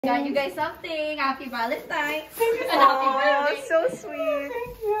Got you guys something. Happy Valentine's. Happy birthday. So sweet.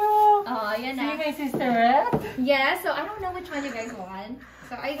 Thank you. Oh, yan na. See my sister? Yeah, so I don't know which one you guys want.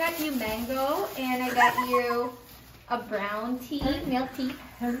 So I got you mango and I got you a brown tea, milk tea.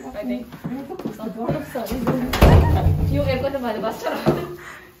 I think. Yung aircon na malabas.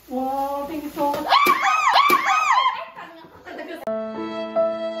 Wow, thank you so much.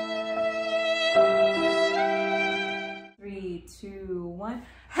 3, 2, 1.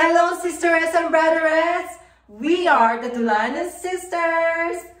 Hello, sisters and brothers! We are the Dulana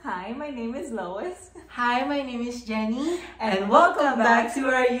sisters! Hi, my name is Lois. Hi, my name is Jenny. And welcome back to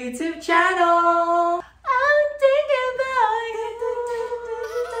our YouTube channel! I'm thinking about you.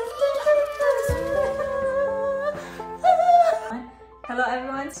 Hello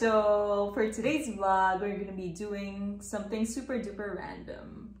everyone! So, for today's vlog, we're gonna be doing something super duper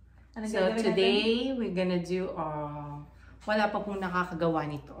random. So today, we're gonna do, wala pa pong nakakagawa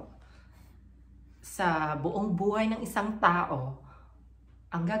nito. Sa buong buhay ng isang tao,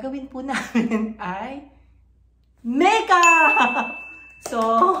 ang gagawin po namin ay makeup! So,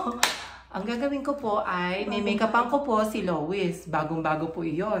 ang gagawin ko po ay, may makeupan ko po si Lois. Bagong-bago po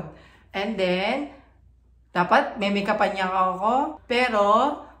iyon. And then, dapat may makeupan niya ako, pero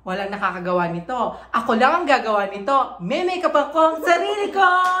walang nakakagawa nito. Ako lang ang gagawa nito. May makeupan ko ang sarili ko!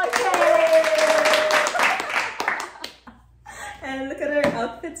 Yay! And look at our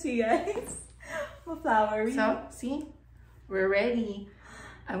outfits, you guys. Flowery. So, see? We're ready.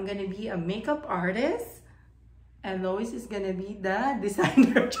 I'm gonna be a makeup artist. And Lois is gonna be the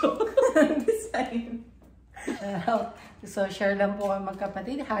designer. Design. So, share lang po ang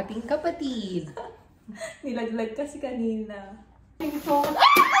magkapatid. Hating kapatid. Nilaglag kasi kanina. Thank you so much.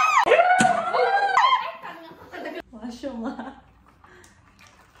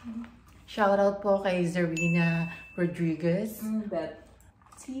 Shout out po kay Zarina Rodriguez. That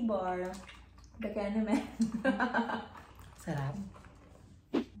T-bar. The Candyman. Sarap.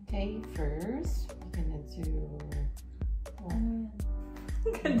 Okay, first, we're gonna do...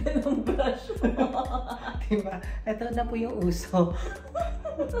 Ganda ng brush mo. Diba? Ito na po yung uso.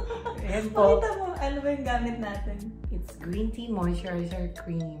 Ayan po. Pakita mo, ano ba yung gamit natin? It's green tea moisturizer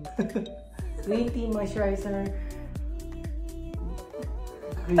cream. Green tea moisturizer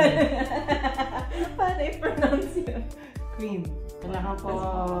cream. Paano i-pronounce yun? Cream. Kailangan po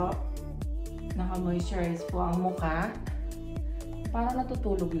naka-moisturize po ang mukha. Para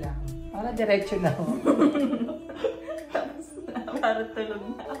natutulog lang. Para diretso na ho. Tapos na, para tulog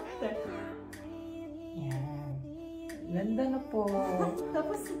na after. Yan. Ganda na po.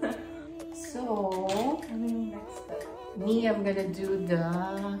 Tapos na. So, Ano yung next step? me, I'm gonna do the...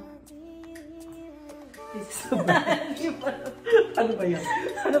 This is so bad. Ano ba yun?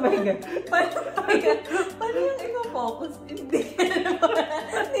 Ano ba yun? Paano yung ino-focus? Hindi.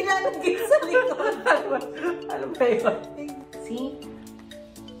 Nilalagay sa likod. Ano ba yun? See?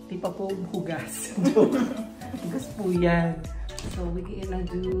 Di pa po hugas. Hugas po yan. So, we're gonna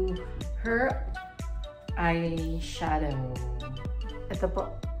do her eyeshadow. Ito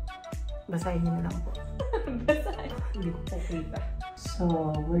po. Basahin niyo na lang po. Basahin. Hindi ko po kita. So,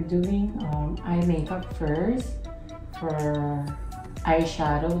 we're doing eye makeup first for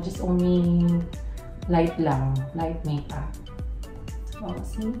eyeshadow. Just only light lang. Light makeup. So,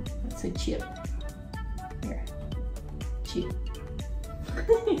 see? That's a chip. Here. Chip.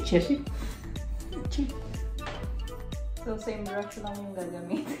 Chip. Chip. So, same brush lang yung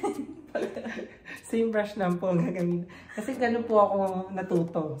gagamitin. Same brush lang po ang gagamitin. Kasi gano'n po ako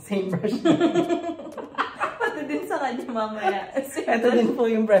natuto. Same brush lang. Pati din sa kanya mamaya. Ito din po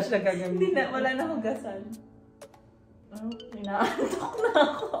yung brush na gagamitin. Hindi na, wala na hugasan. Oh, inaantok na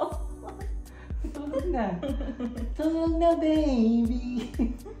ako. Tulog na. Tulog na, baby.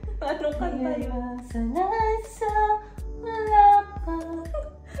 Anong kanta yun? Sanay sa wala pa.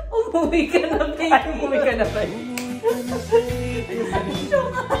 Umuwi ka na, baby. Ay, umuwi ka na, baby.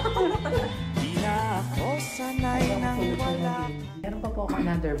 Meron pa po ako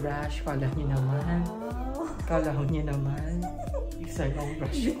another brush. Kala niyo naman. Kala niyo naman. Isa yung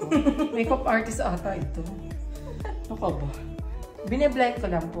brush ko. Makeup artist ata ito. Ano ka ba? Bine-blend ko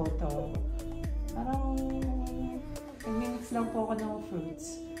lang po ito. Parang nag-mix lang po ako ng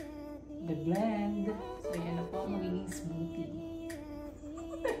fruits. The blend. So yan na po magiging smoothie.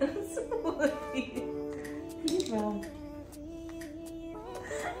 Smoothie. Diba?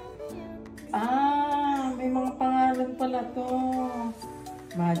 May mga pangalan pala to.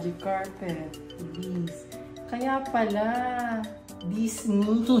 Magic carpet. These. Kaya pala,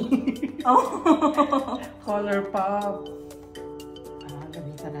 Disney. Oh. Color pop.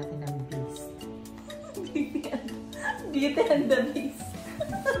 Gamitan natin ng Beast. Beauty and the Beast.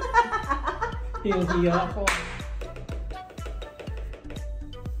 Hiya ako.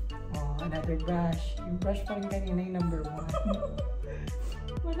 Oh, another brush. Yung brush pa rin kanina yung number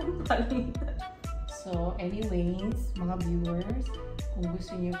 1. Walang palitan. So, anyways, mga viewers, kung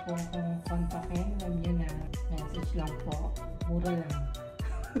gusto niyo po akong kontakin, alam niyo na, message lang po. Mura lang.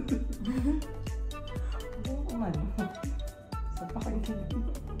 Huwag umano. Sa pakinggan.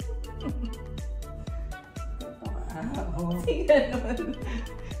 Sige naman.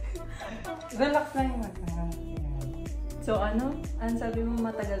 Relax lang yung mata. So ano? Ano sabi mo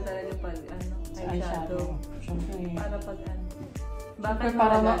matagal talaga pag ano? Eyeshadow. Siyempre. Para pag ano? Bakit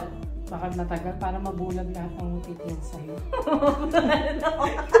para bakit matagal? Para mabulag lahat ng titin sa'yo.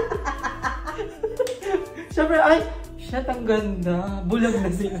 Siyempre, ay, shit, ang ganda. Bulag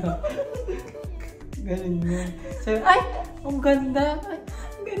na sila. Ganun yun. Sabi, ay, ang ganda. Ay,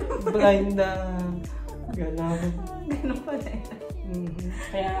 blind na. Ganon. Ganun pala eh.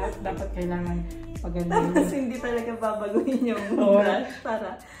 Kaya dapat kailangan paganda. Tapos hindi talaga babaguhin yung brush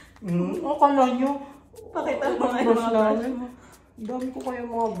para o kala nyo, pakita mo nga yung mga brush mo. Dami ko kayo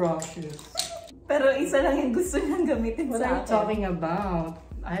mga brushes. Pero isa lang yung gusto niyang gamitin What sa are you akin. talking about?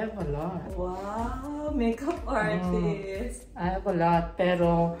 I have a lot. Wow! Makeup artist! I have a lot,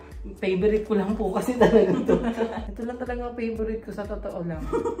 pero favorite ko lang po kasi talaga ito. Ito lang talaga ang favorite ko sa totoo lang.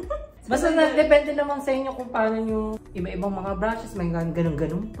 Basta depende naman sa inyo kung paano yung iba-ibang mga brushes. May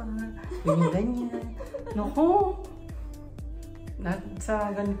ganun-ganun pa. Ganyan-ganyan. Naku! Sa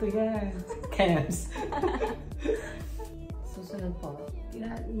ganito yan. Cams. Susunod po.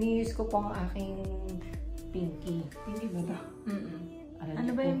 Ni-use ko po ang aking pinky. Pinky ba ito?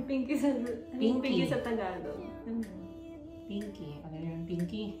 Ano ba yung pinky sa Pinky sa Tagalog? Pinky. Ano yung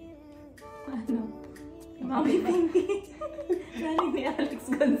pinky? Ano? Mami Pinky. Nani ni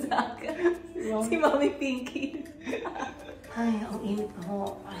Alex Gonzaga. Si Mami Pinky. Ay, ang init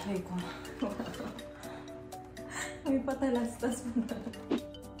ako. Ay, ko. May patalastas mo na.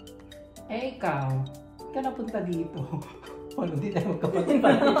 Eh, ikaw. Ka napunta dito. Wala, di tayo magkapatid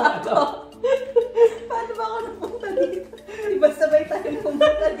dito. Paano ba ako napunta dito? Diba sabay tayo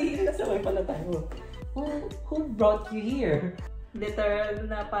pumunta dito? Sabay pala tayo. Who brought you here?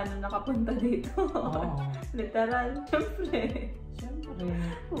 Literal na paano nakapunta dito. Oo. Literal. Siyempre. Siyempre.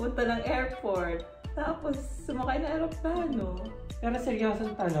 Pumunta ng airport. Tapos sumakay na aeroplano. Pero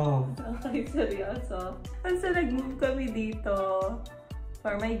seryosong tanong. Okay, seryoso. Kasi nag-move kami dito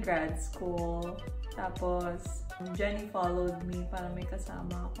for my grad school. Tapos, Jenny followed me para may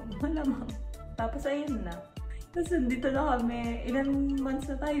kasama ako. Malamang. Tapos, ayun na. Tapos, dito na kami. Ilang months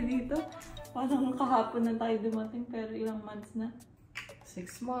na tayo dito? Parang kahapon na tayo dumating, pero ilang months na?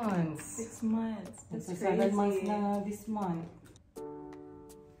 6 months. 6 months. That's It's crazy. 7 months na this month.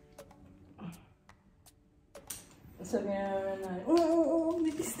 Sabi na naman, oo,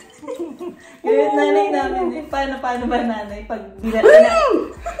 bitis na. Yung nanay namin, eh, paano ba nanay? Pag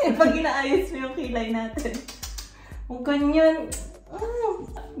inaayos mo yung kilay natin. Kung ganyan,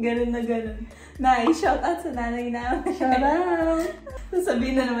 Ganun na ganun. Nay, shout out sa nanay namin. shout out!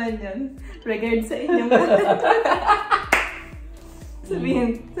 Sasabihin na naman yun. Regard sa inyong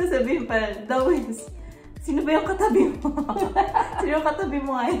sasabihin pala, the wins. Sino ba yung katabi mo? Sino yung katabi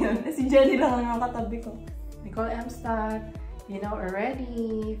mo ngayon? Si Jenny lang ang katabi ko. Nicole Amstad, you know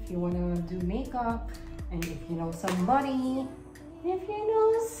already if you wanna do makeup, and if you know somebody,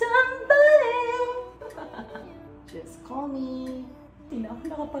 just call me. Hindi na ako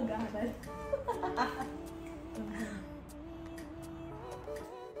nakapag-aaral.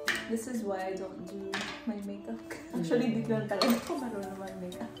 This is why I don't do my makeup. Actually, di ko talaga ako marunong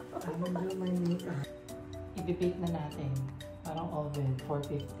mag-makeup. I will do my makeup. I-bake na natin. Parang oven,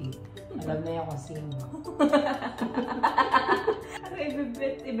 450. Alam na yan kung sino. Ano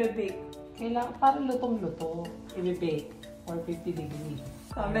i-bake? Kailangan, parang lutong-luto. I-bake, 450 degrees.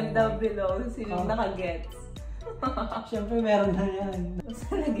 Comment down below sino naka-gets. Siyempre, meron na yan.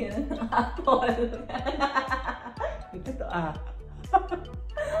 Basta lagyan ng apple. Ito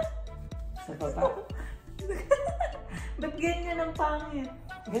sa baba. Ba't ganyan ang pangit?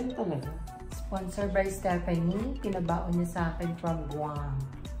 Ganun talaga. Sponsored by Stephanie. Pinabaon niya sa akin from Guam.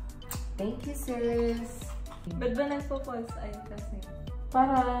 Thank you, sis. Ba't ba nagpo-pause ay kasi?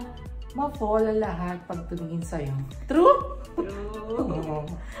 Para ma-fall ang lahat pag tumingin sa'yo. True? True. Oo.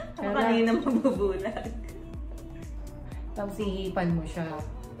 Ako kanina mabubulag. Tapos hihipan mo siya.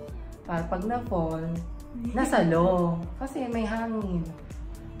 Para pag na-fall, nasa low. Kasi may hangin.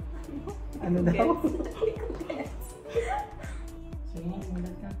 Ano daw? Sige,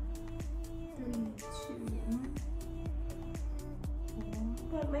 mulat ka. 3, 2,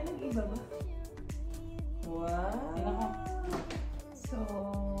 1. May nag-iba ba? Wow! Tingnan ka. So,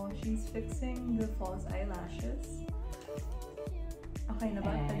 she's fixing the false eyelashes. Okay na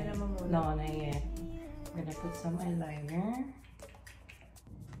ba? Pwede na mamula. No, not yet. I'm gonna put some eyeliner.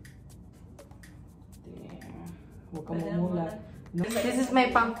 There. Huwag kang mumulat. No. This is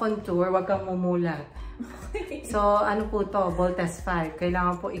my pang contour. Huwag kang mumulat. So, ano po to? Voltas 5.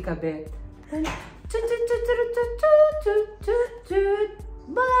 Kailangan po ikabit.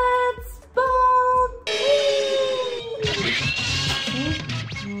 Let's bolt!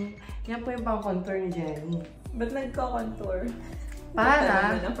 Yan po yung pang contour ni Jenny. Ba't nagko-contour?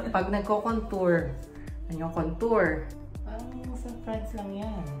 Para, pag nagko-contour, ano yung contour? Parang sa France lang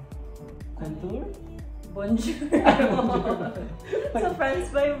yan. Contour? Bonjour. Sa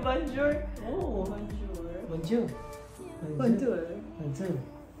France ba yung bonjour? Oo. Bonjour. Bonjour. Bonjour. Bonjour.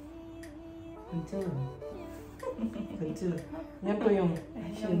 Bonjour. Bonjour. Yan po yung...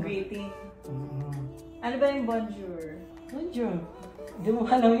 Yung greeting. Ano ba yung bonjour? Bonjour. Di mo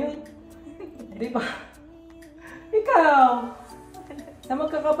alam yun? Di ba? Ikaw! Sa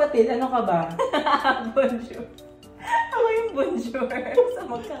magkakapatid, ano ka ba? Bonjour. Ako yung bonjour sa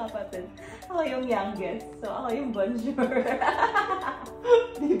magkakapatid. Ako yung youngest. So, ako yung bonjour.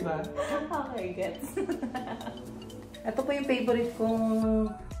 Di ba? Okay, gets. Ito po yung favorite kong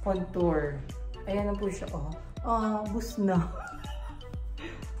contour. Ayan na po siya, oh. Oh, bus na.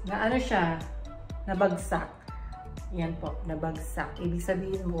 Na ano siya? Nabagsak. Yan po, nabagsak. Ibig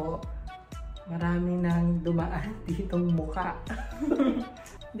sabihin mo, marami nang dumaan ditong muka.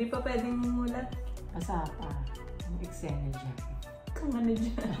 Di pa pwedeng mulat. Asa pa. Ang eksena dyan. Kung ano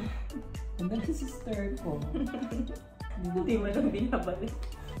dyan. Ang dami sister ko. Hindi mo lang binabalik.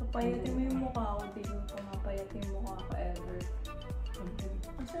 Papayatin mo yung mukha ko. Hindi mo pumapayatin yung mukha ko ever.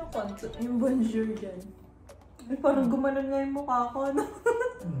 Kasi yung contour, yung bonjour dyan. Ay, parang gumanon nga yung mukha ko, no?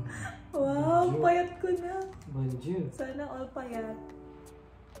 Wow, bonjour. Payat ko na. Bonjour. Sana all payat.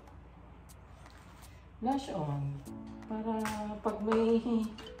 Blush on. Para pag may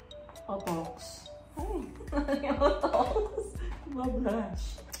otox. Ay, otox.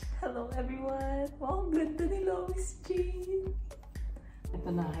 Blush. Hello everyone. Wow, ganda ni Lois Jane. Ito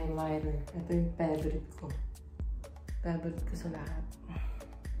na highlighter. Ito yung favorite ko. Favorite ko sa lahat.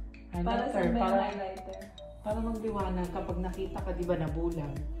 Para sa highlighter. Para magliwanag kapag nakita ka, di ba,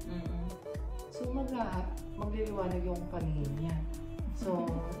 nabulag. So, magliliwanag yung paningin niya. So,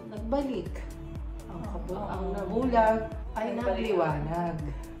 nagbalik. Ang nabulag ay nagliwanag.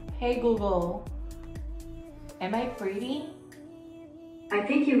 Hey Google, am I pretty? I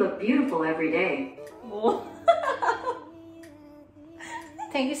think you look beautiful every day.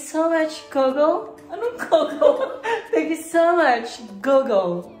 Thank you so much, Google. Anong Google? Thank you so much,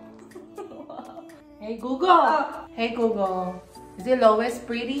 Google. Hey Google. Hey Google. Is it Lois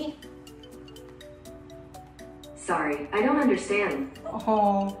pretty? Sorry, I don't understand.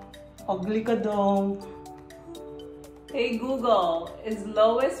 Oh, ugly ka daw. Hey Google, is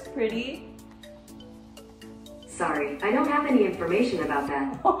Lois pretty? Sorry, I don't have any information about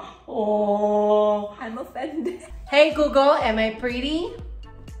that. Oh. I'm offended. Hey Google, am I pretty?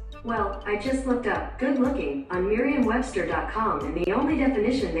 Well, I just looked up good looking on Merriam-Webster.com and the only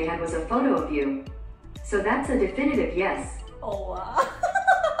definition they had was a photo of you. So that's a definitive yes. Oh wow.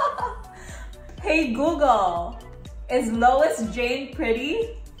 Hey Google, is Lois Jane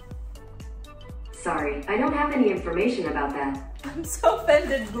pretty? Sorry, I don't have any information about that. I'm so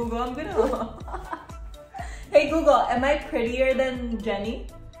offended, Google. I'm gonna... Hey Google, am I prettier than Jenny?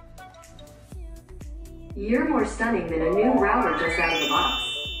 You're more stunning than a new router just out of the box.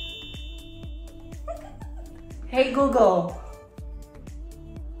 Hey Google,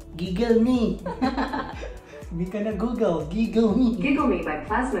 giggle me. Hindi ka na Google, giggle me. Giggle Me by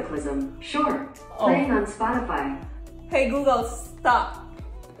Plasmaclism. Sure. Playing on Spotify. Hey Google, stop.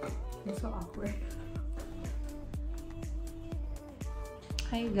 I'm so awkward.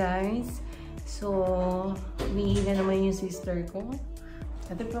 Hi guys. So, umihi na naman yung sister ko.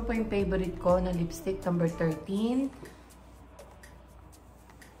 Ito po yung favorite ko na lipstick, number 13.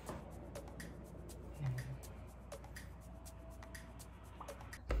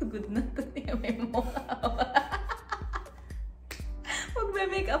 Good na to niya may mukha.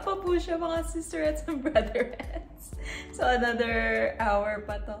 Magme-makeup pa po siya mga sisterettes and brotherettes. So, another hour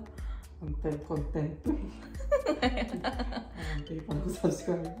pa to. Content. Antay pang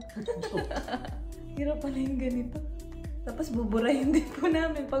subscribe. Hirap pala yung ganito. Tapos buburahin din po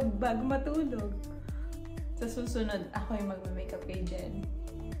namin pag bago matulog. Sa susunod, ako yung magme-makeup kay Jen.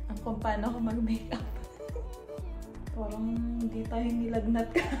 Kung paano ako mag-makeup. Parang hindi tayo nilagnat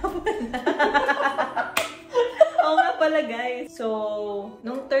kahapon. Oo nga pala guys. So,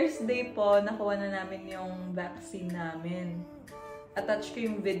 nung Thursday po, nakuha na namin yung vaccine namin. attach ko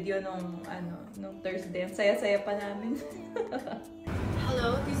yung video nung Thursday. Ang saya-saya pa namin.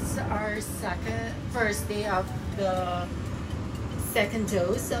 Hello, this is our first day of the second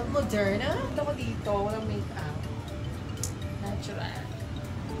dose of Moderna. Ito ko dito, walang make-up. Natural.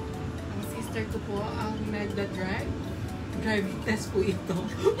 Ang sister ko po ang nagda-drive. Driving test po ito.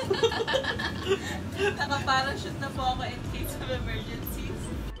 Naka-parachute na po ako in case of emergencies.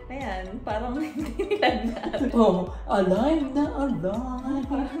 Ayan, parang hindi nilagnat. Oh, alive na alive.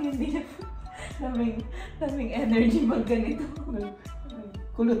 Parang hindi naming energy mag ganito.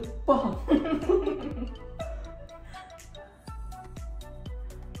 Kulot pa.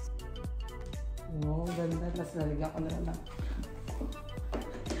 Wow, ganda. Tapos nalagyan ko na lang.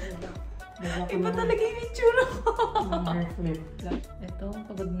 Iba talaga yung itsura ko. Hair flip. Ito,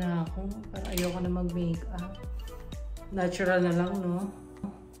 pagod na ako. Parang ayoko na mag-makeup. Natural na lang, no?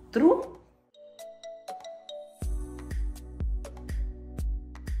 True?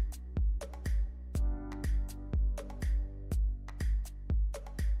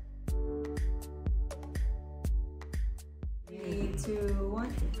 Three, two,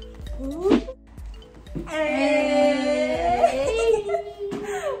 one. Hey!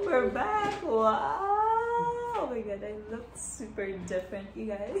 We're back! Wow! Oh my god, I look super different,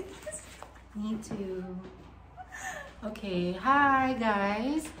 you guys. Me too. Okay, hi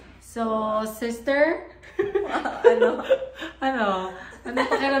guys. So, sister? Ano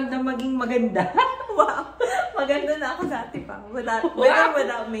pakiramdam maging maganda? Wow! Maganda na ako dati pa.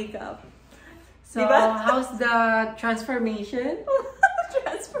 Without makeup. So, diba? How's the transformation?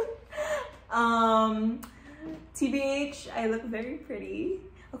 TBH, I look very pretty.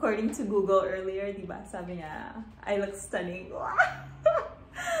 According to Google earlier, diba? Sabi niya, I look stunning.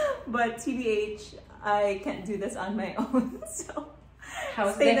 But TBH, I can't do this on my own. So,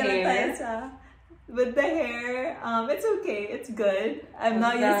 How's the hair? With the hair, it's okay. It's good. I'm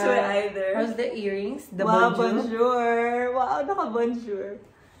not used to it either. How's the earrings? The wow, bonjour? Wow, naka-bonjour.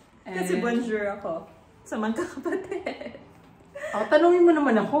 Kasi And- bonjour ako sa magkakapatid. Oh, tanungin mo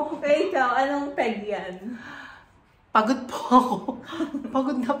naman ako. Eh, ikaw, anong peg yan? Pagod po ako.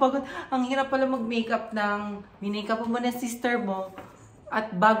 Pagod na pagod. Ang hirap pala mag-makeup ng minakeup mo na sister mo.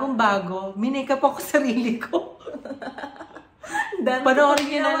 At bagong-bago, minakeup ako sarili ko. Panoorin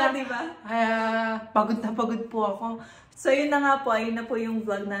niyo na lang. Diba? Pagod na pagod po ako. So, yun na nga po. Ayun na po yung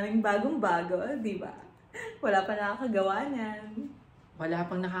vlog namin bagong-bago. Diba? Wala pa nakakagawa niyan. Wala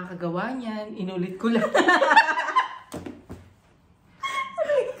pang nakakagawa niyan. Inulit ko lang.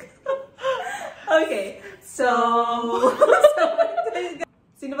 Okay. So,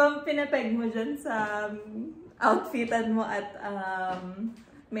 sino bang pinapeg mo dyan sa outfitan mo at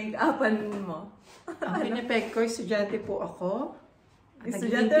make-upan mo? Ang pinapeg ko, estudyante po ako.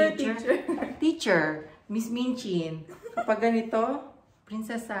 Estudyante or teacher? Teacher. Miss Minchin. Kapag ganito,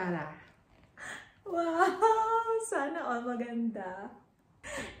 Princess Sarah. Wow! Sana all maganda.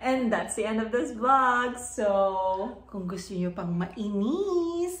 And that's the end of this vlog. So, Kung gusto niyo pang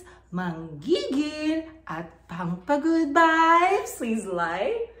mainis, manggigil, at pang-pagod vibes, please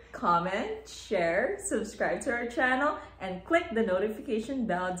like, comment, share, subscribe to our channel, and click the notification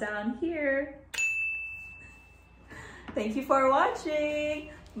bell down here. Thank you for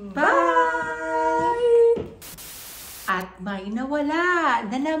watching. Bye! at may nawala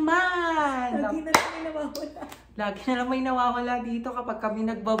na naman. Lagi na lang may nawawala. Lagi na lang may nawawala dito kapag kami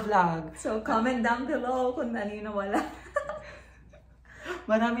nagbablog. So, comment down below kung ano yung nawala.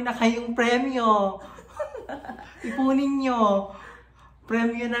 Marami na kayong premyo. Ipunin nyo.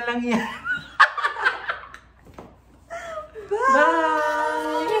 Premyo na lang yan.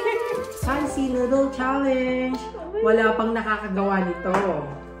 Bye! Fancy Noodle Challenge! Wala pang nakakagawa nito.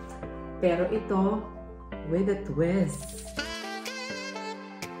 Pero ito, with a twist.